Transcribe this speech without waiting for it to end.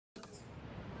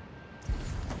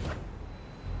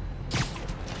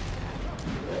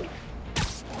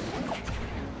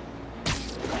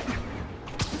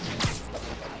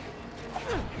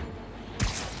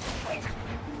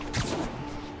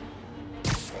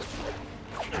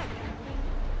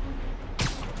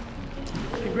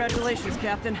Congratulations,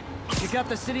 Captain. You got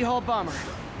the City Hall bomber.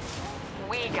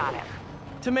 We got him.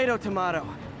 Tomato, tomato.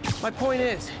 My point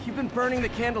is, you've been burning the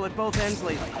candle at both ends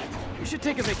lately. You should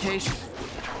take a vacation.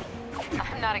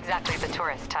 I'm not exactly the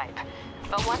tourist type.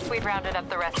 But once we've rounded up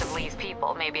the rest of Lee's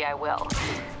people, maybe I will.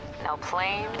 No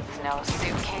planes, no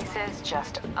suitcases,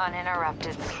 just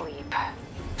uninterrupted sleep.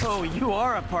 Oh, you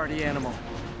are a party animal.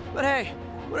 But hey,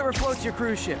 whatever floats your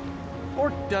cruise ship. Or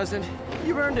doesn't.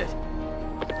 You've earned it.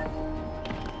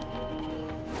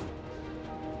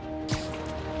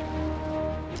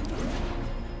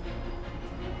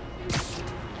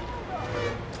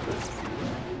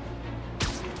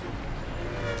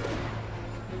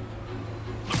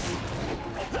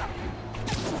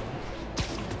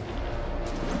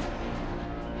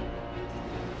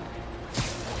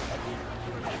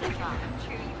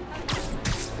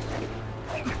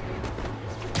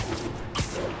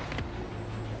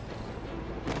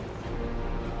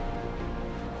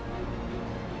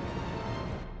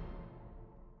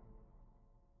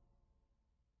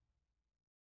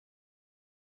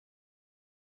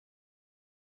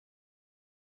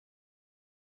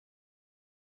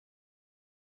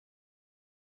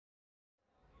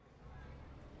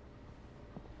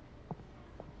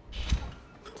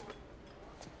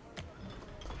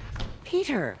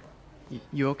 Peter!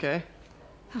 You okay?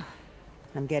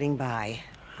 I'm getting by.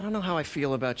 I don't know how I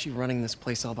feel about you running this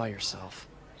place all by yourself.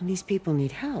 And these people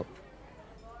need help.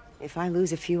 If I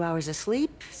lose a few hours of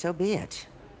sleep, so be it.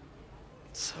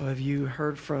 So have you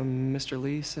heard from Mr.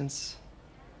 Lee since?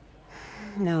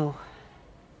 No.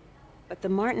 But the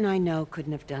Martin I know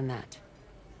couldn't have done that.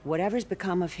 Whatever's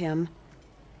become of him,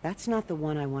 that's not the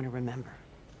one I want to remember.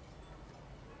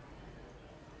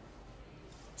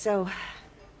 So,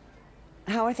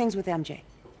 how are things with MJ?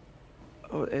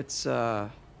 Oh,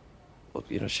 well,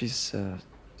 you know, she's,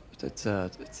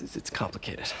 it's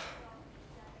complicated.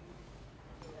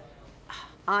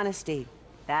 Honesty.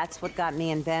 That's what got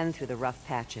me and Ben through the rough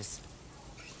patches.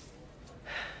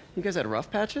 You guys had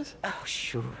rough patches? Oh,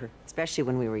 sure. Especially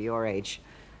when we were your age.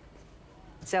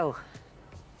 So,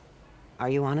 are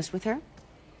you honest with her?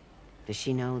 Does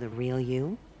she know the real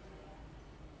you?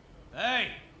 Hey,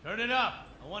 turn it up.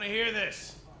 I want to hear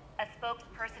this. A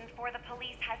spokesperson for the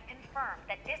police has confirmed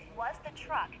that this was the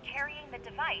truck carrying the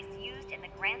device used in the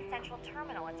Grand Central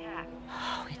Terminal attack.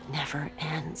 Oh, it never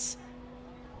ends.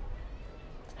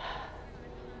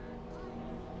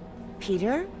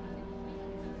 Peter?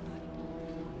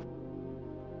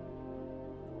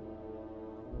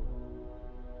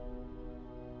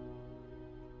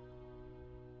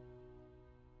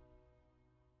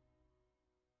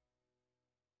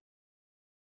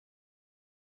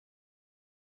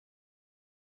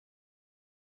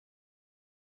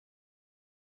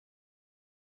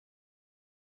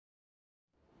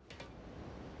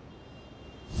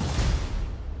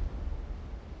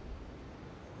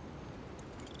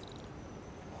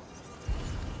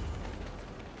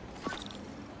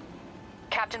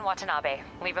 Captain Watanabe,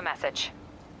 leave a message.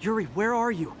 Yuri, where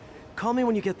are you? Call me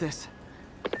when you get this.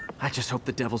 I just hope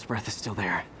the Devil's Breath is still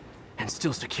there. And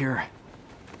still secure.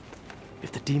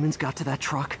 If the demons got to that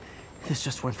truck, this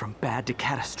just went from bad to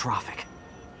catastrophic.